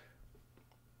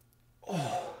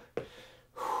 Oh,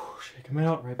 shake them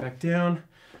out, right back down.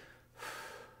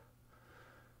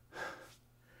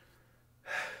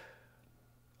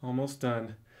 Almost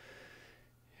done.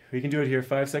 We can do it here.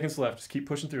 5 seconds left. Just keep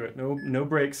pushing through it. No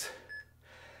breaks.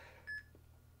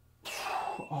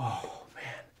 Oh,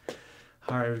 man.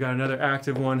 All right, we've got another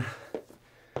active one.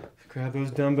 Grab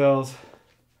those dumbbells.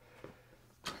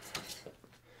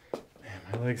 Man,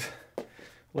 my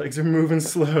legs are moving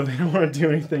slow. They don't want to do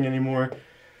anything anymore.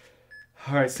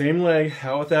 All right, same leg.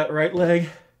 Out with that right leg.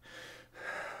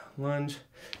 Lunge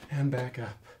and back up.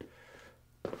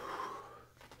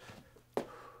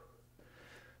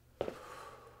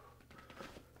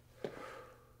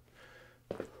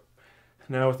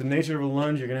 Now with the nature of a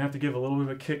lunge, you're going to have to give a little bit of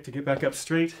a kick to get back up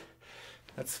straight.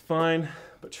 That's fine,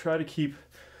 but try to keep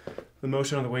the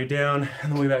motion on the way down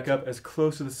and the way back up as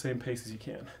close to the same pace as you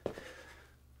can.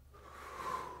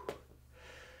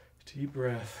 Deep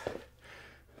breath.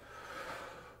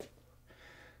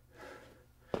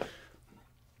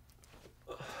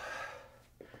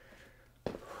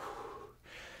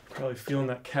 Probably feeling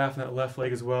that calf in that left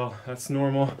leg as well. That's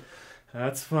normal.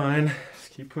 That's fine.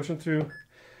 Just keep pushing through.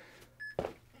 All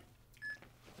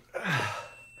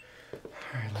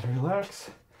right, let it relax.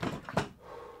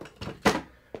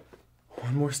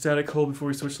 One more static hold before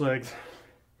we switch legs.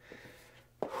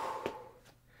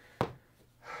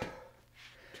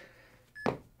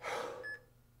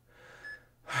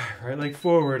 Right leg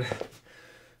forward,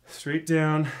 straight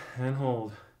down, and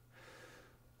hold.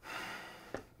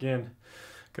 Again,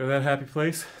 go to that happy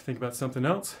place, think about something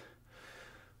else.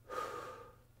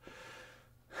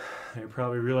 You're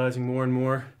probably realizing more and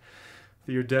more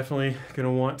that you're definitely going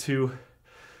to want to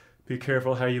be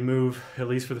careful how you move, at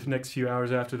least for the next few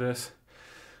hours after this,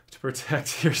 to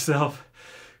protect yourself,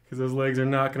 because those legs are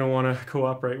not going to want to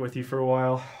cooperate with you for a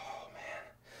while.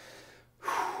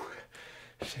 Oh,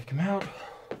 man. Shake them out.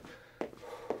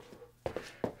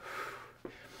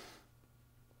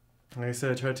 Like I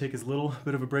said, try to take as little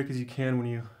bit of a break as you can when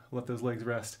you let those legs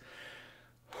rest.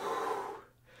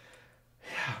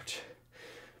 Ouch.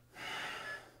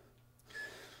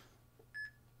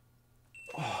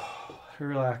 Oh,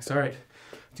 relax. All right.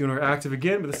 Doing our active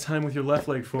again, but this time with your left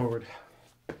leg forward.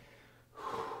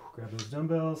 Grab those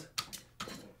dumbbells.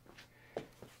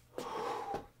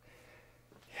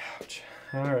 Ouch.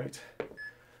 All right.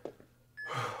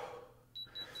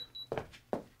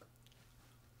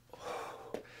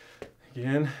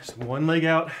 Again, just one leg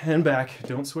out and back.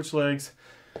 Don't switch legs.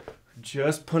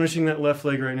 Just punishing that left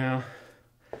leg right now.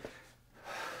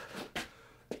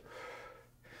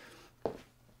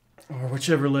 Or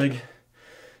whichever leg,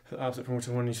 the opposite from which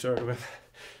one you started with.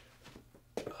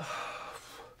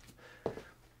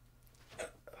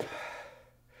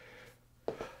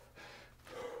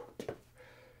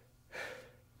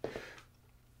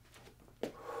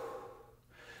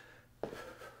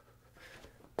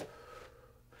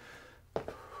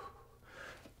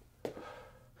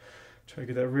 Try to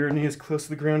get that rear knee as close to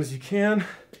the ground as you can.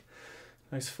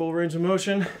 Nice full range of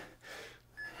motion.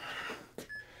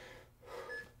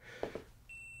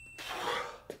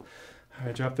 All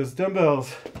right, drop those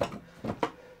dumbbells.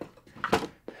 Got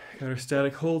our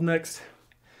static hold next.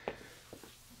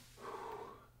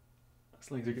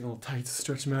 Those legs are getting a little tight, so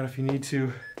stretch them out if you need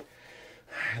to.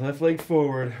 Left leg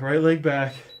forward, right leg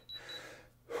back,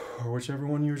 or whichever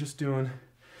one you were just doing.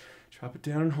 Drop it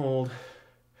down and hold.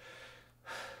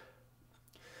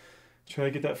 Try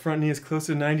to get that front knee as close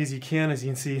to 90 as you can. As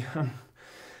you can see,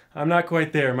 I'm not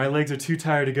quite there. My legs are too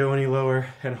tired to go any lower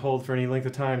and hold for any length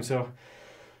of time, so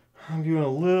I'm doing a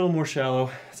little more shallow.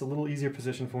 It's a little easier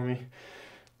position for me.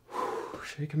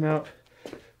 Shake them out.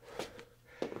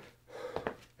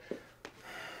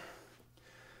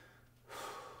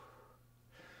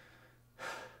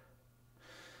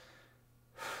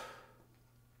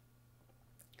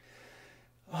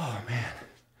 Oh man.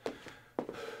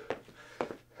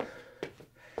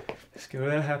 Just go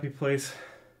to that happy place.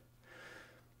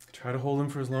 Try to hold them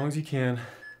for as long as you can.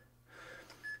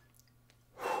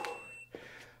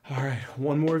 All right,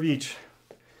 one more of each.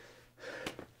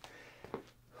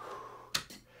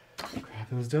 Grab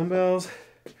those dumbbells.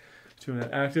 Doing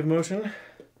that active motion.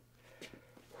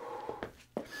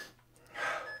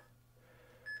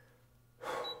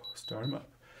 Start them up.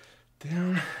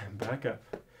 Down and back up.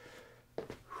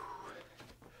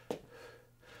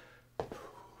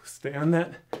 Stay on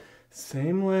that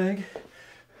same leg.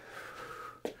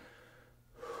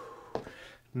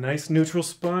 Nice neutral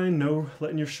spine, no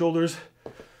letting your shoulders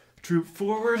droop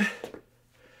forward.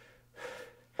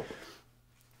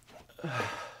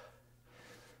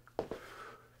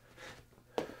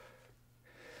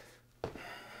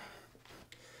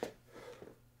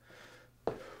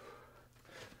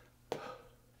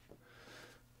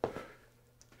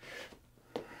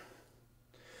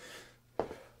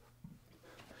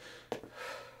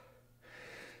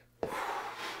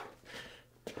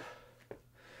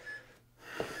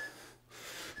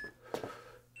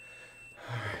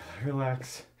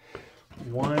 Relax.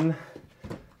 One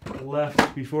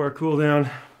left before our cool down.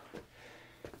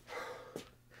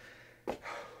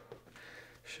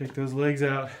 Shake those legs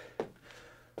out.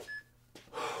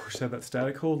 Just have that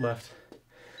static hold left.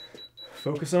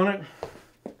 Focus on it.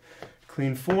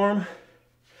 Clean form.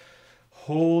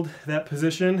 Hold that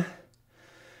position.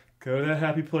 Go to that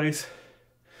happy place.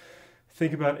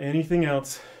 Think about anything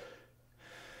else.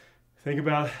 Think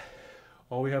about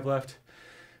all we have left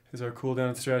is our cool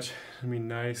down stretch. It'll be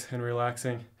nice and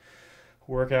relaxing.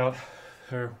 Work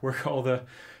all the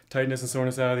tightness and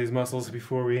soreness out of these muscles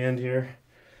before we end here.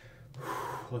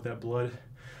 Let that blood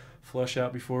flush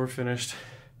out before we're finished.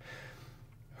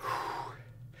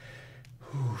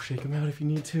 Shake them out if you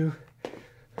need to.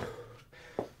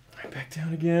 Right back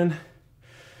down again.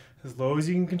 As low as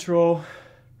you can control.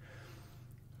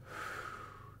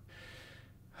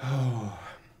 Oh,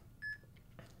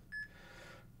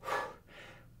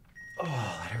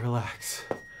 let it relax.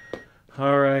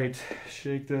 All right,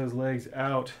 shake those legs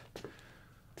out.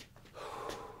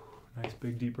 Nice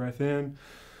big deep breath in.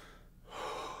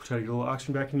 Try to get a little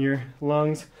oxygen back in your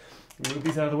lungs. Move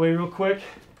these out of the way real quick.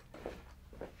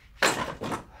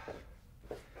 All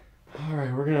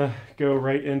right, we're gonna go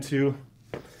right into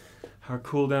our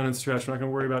cool down and stretch. We're not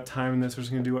gonna worry about timing this. We're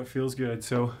just gonna do what feels good.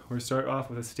 So we're gonna start off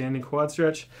with a standing quad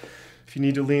stretch. If you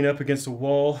need to lean up against a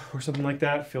wall or something like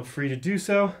that, feel free to do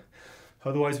so.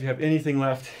 Otherwise, if you have anything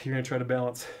left, you're gonna try to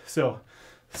balance. So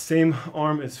same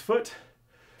arm as foot,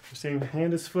 same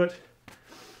hand as foot.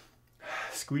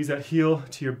 Squeeze that heel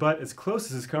to your butt as close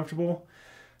as is comfortable.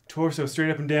 Torso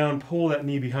straight up and down, pull that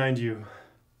knee behind you.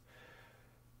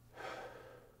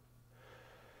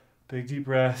 Big deep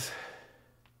breath.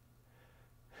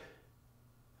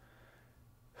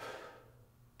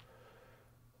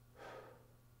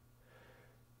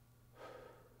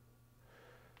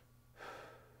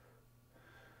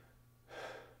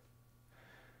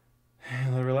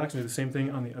 And let it relax. Do the same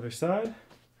thing on the other side.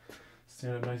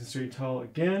 Stand up nice and straight, tall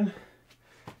again.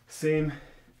 Same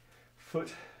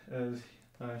foot as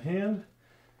hand.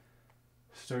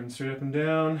 Starting straight up and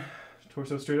down.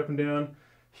 Torso straight up and down.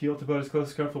 Heel to butt as close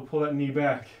as comfortable. Pull that knee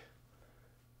back.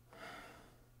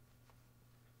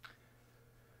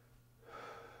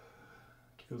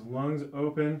 Keep those lungs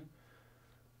open.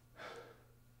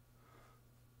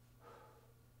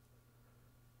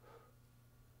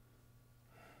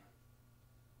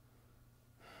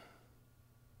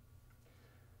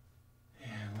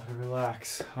 And let it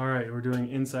relax. All right, we're doing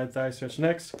inside thigh stretch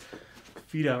next.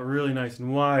 Feet out really nice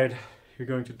and wide. You're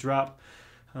going to drop.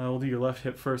 We'll do your left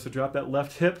hip first. So drop that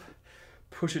left hip,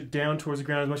 push it down towards the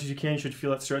ground as much as you can. You should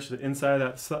feel that stretch to the inside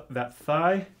of that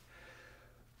thigh.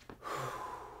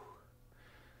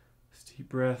 Just deep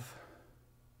breath.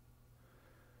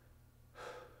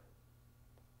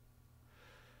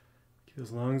 Keep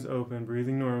those lungs open,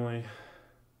 breathing normally.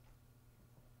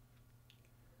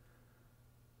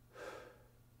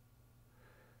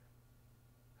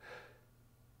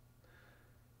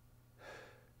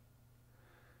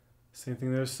 Same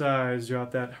thing the other side. Drop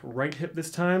that right hip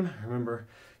this time. Remember,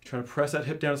 you're trying to press that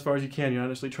hip down as far as you can. You're not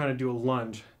necessarily trying to do a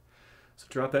lunge. So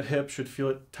drop that hip. Should feel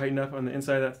it tighten up on the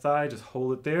inside of that thigh. Just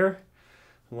hold it there.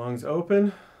 Lungs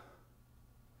open.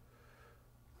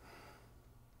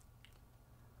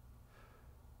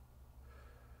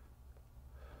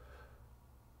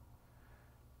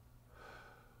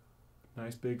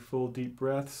 Nice big full deep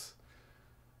breaths.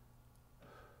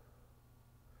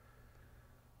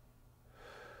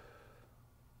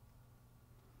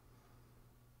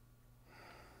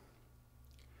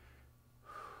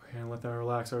 And let that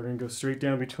relax. We're going to go straight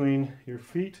down between your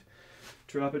feet.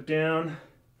 Drop it down.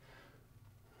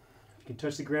 If you can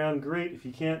touch the ground, great. If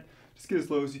you can't, just get as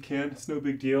low as you can. It's no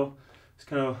big deal. Just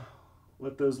kind of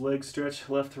let those legs stretch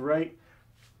left to right.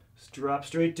 Just drop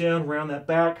straight down, round that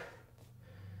back.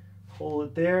 Hold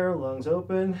it there, lungs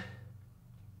open.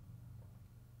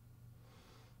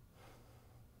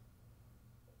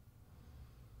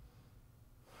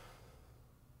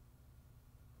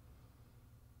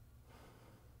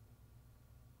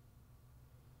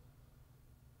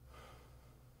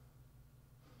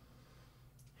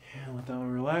 And let that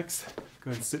one relax.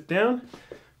 Go ahead and sit down.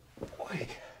 Boy,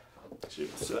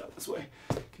 should sit up this way.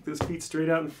 Kick those feet straight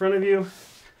out in front of you.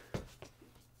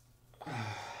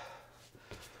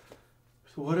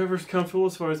 So whatever's comfortable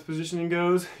as far as positioning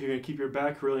goes, you're going to keep your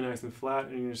back really nice and flat,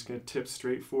 and you're just going to tip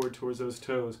straight forward towards those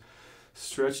toes.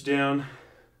 Stretch down.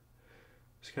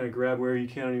 Just kind of grab where you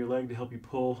can on your leg to help you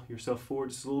pull yourself forward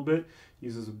just a little bit.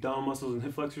 Use those abdominal muscles and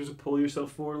hip flexors to pull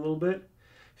yourself forward a little bit.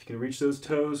 If you can reach those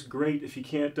toes, great. If you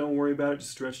can't, don't worry about it.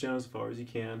 Just stretch down as far as you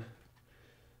can.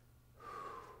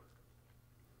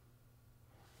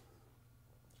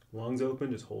 Lungs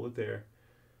open, just hold it there.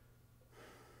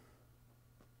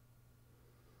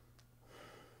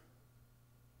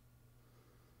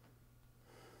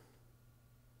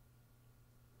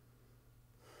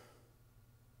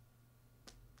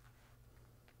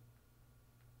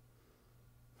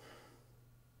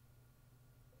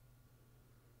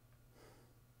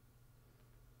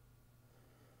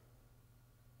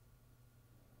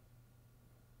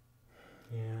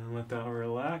 And let that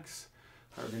relax.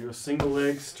 All right, we're gonna do a single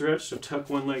leg stretch. So tuck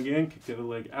one leg in, kick the other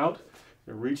leg out.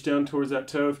 You're gonna reach down towards that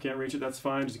toe. If you can't reach it, that's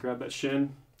fine. Just grab that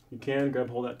shin. You can grab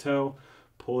hold that toe,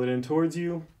 pull it in towards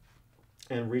you,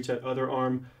 and reach that other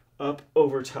arm up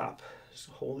over top. Just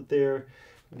hold it there.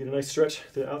 Get a nice stretch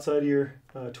to the outside of your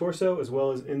torso as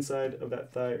well as inside of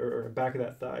that thigh or back of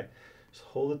that thigh. Just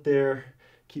hold it there.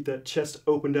 Keep that chest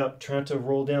opened up. Try not to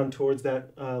roll down towards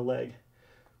that leg.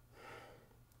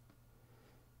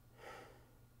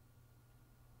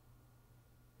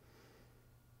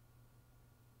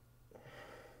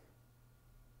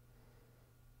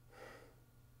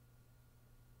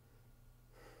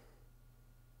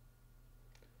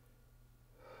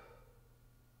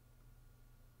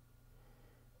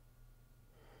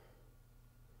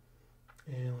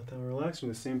 And let that relax. Do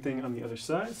the same thing on the other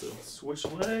side. So switch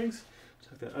legs.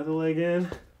 Tuck that other leg in.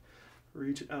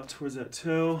 Reach out towards that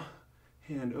toe.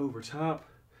 Hand over top.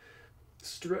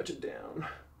 Stretch it down.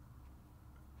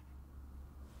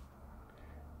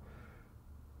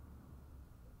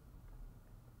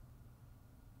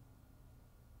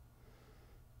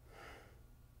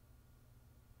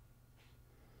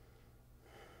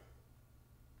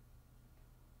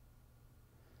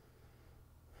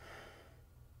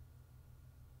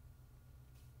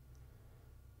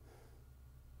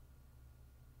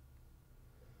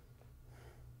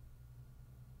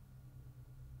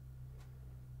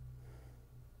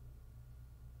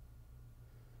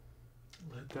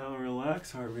 Let that one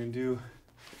relax. All right, we're gonna do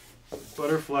a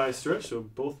butterfly stretch. So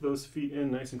both of those feet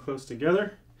in nice and close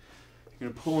together. You're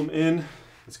gonna pull them in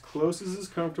as close as is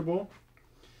comfortable.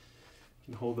 You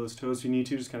can hold those toes if you need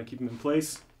to, just kind of keep them in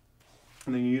place.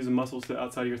 And then you use the muscles to the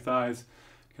outside of your thighs.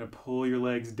 Kind of pull your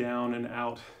legs down and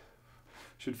out.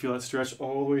 Should feel that stretch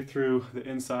all the way through the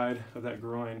inside of that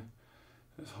groin.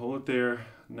 Just hold it there,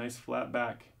 nice flat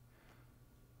back.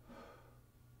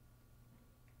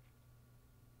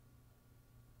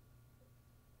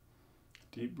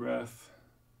 Deep breath.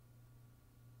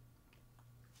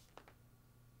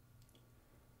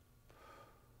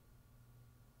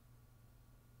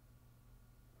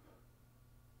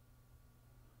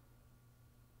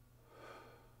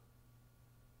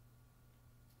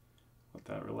 Let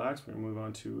that relax. We're going to move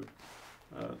on to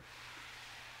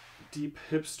deep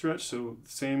hip stretch. So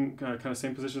same kind of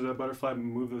same position as that butterfly, but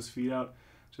move those feet out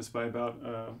just by about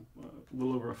a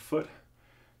little over a foot.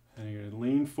 And you're going to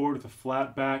lean forward with a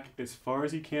flat back as far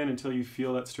as you can until you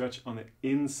feel that stretch on the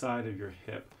inside of your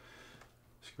hip.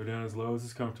 Just go down as low as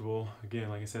is comfortable. Again,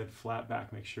 like I said, flat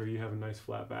back. Make sure you have a nice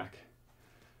flat back.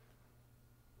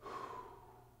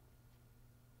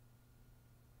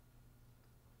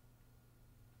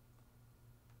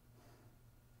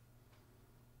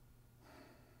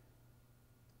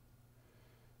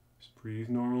 Just breathe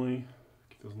normally.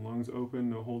 Keep those lungs open,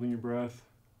 no holding your breath.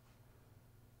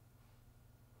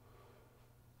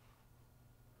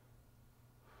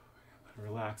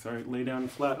 Relax. All right, lay down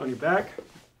flat on your back.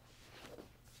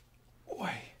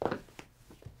 Boy.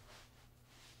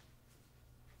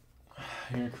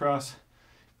 You're going to cross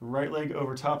your right leg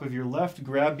over top of your left.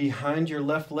 Grab behind your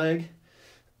left leg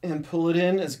and pull it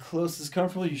in as close as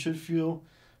comfortable. You should feel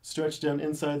stretched down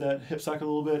inside that hip socket a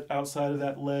little bit, outside of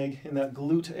that leg, in that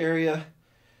glute area.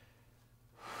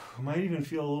 You might even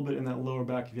feel a little bit in that lower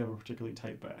back if you have a particularly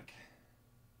tight back.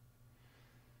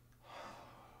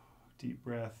 Deep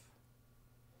breath.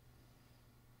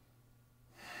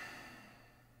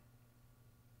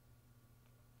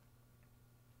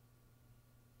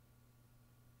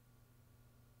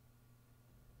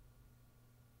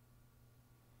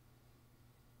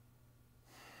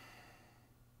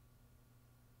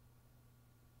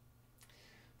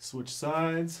 Switch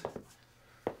sides.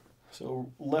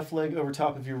 So left leg over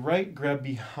top of your right, grab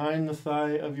behind the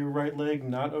thigh of your right leg,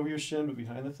 not over your shin, but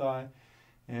behind the thigh,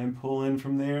 and pull in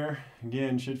from there.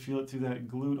 Again, should feel it through that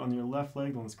glute on your left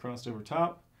leg, the one that's crossed over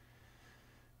top.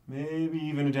 Maybe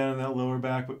even down in that lower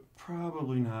back, but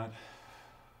probably not.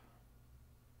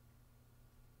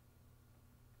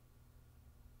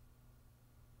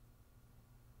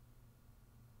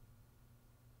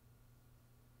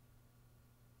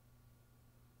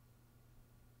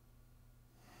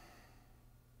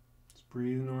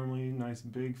 Breathe normally, nice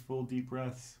big full deep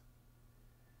breaths.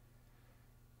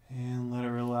 And let it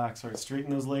relax. All right, straighten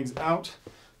those legs out.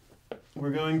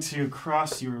 We're going to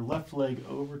cross your left leg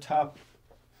over top,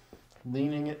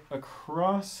 leaning it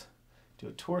across. Do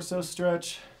a torso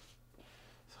stretch.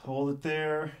 Hold it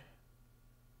there.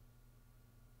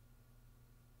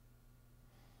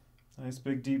 Nice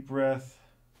big deep breath.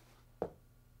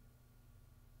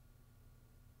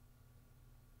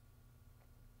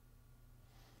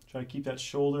 Try to keep that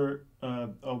shoulder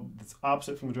that's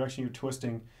opposite from the direction you're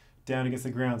twisting down against the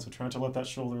ground. So try not to let that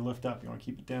shoulder lift up. You want to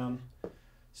keep it down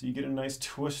so you get a nice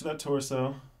twist of that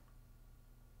torso.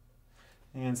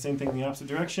 And same thing in the opposite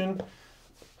direction.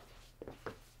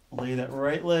 Lay that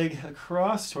right leg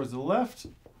across towards the left.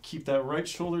 Keep that right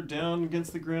shoulder down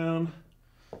against the ground.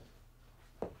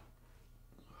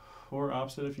 Or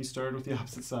opposite if you started with the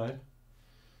opposite side.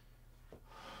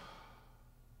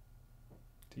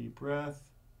 Deep breath.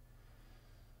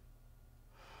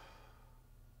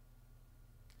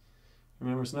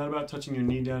 Remember, it's not about touching your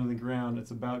knee down to the ground. It's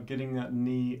about getting that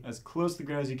knee as close to the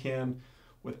ground as you can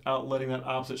without letting that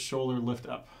opposite shoulder lift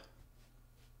up.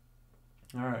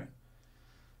 All right.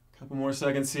 Couple more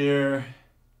seconds here.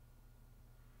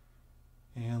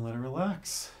 And let it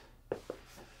relax.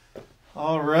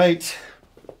 All right.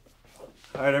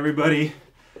 All right, everybody.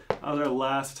 That was our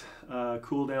last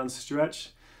cool down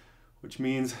stretch, which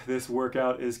means this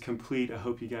workout is complete. I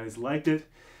hope you guys liked it.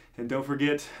 And don't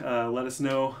forget, let us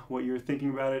know what you're thinking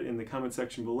about it in the comment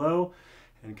section below.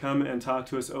 And come and talk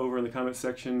to us over in the comment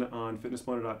section on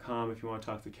fitnessblender.com if you want to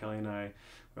talk to Kelly and I.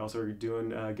 We're also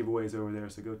doing giveaways over there,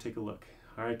 so go take a look.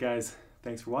 All right, guys,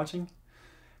 thanks for watching.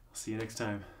 I'll see you next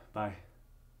time. Bye.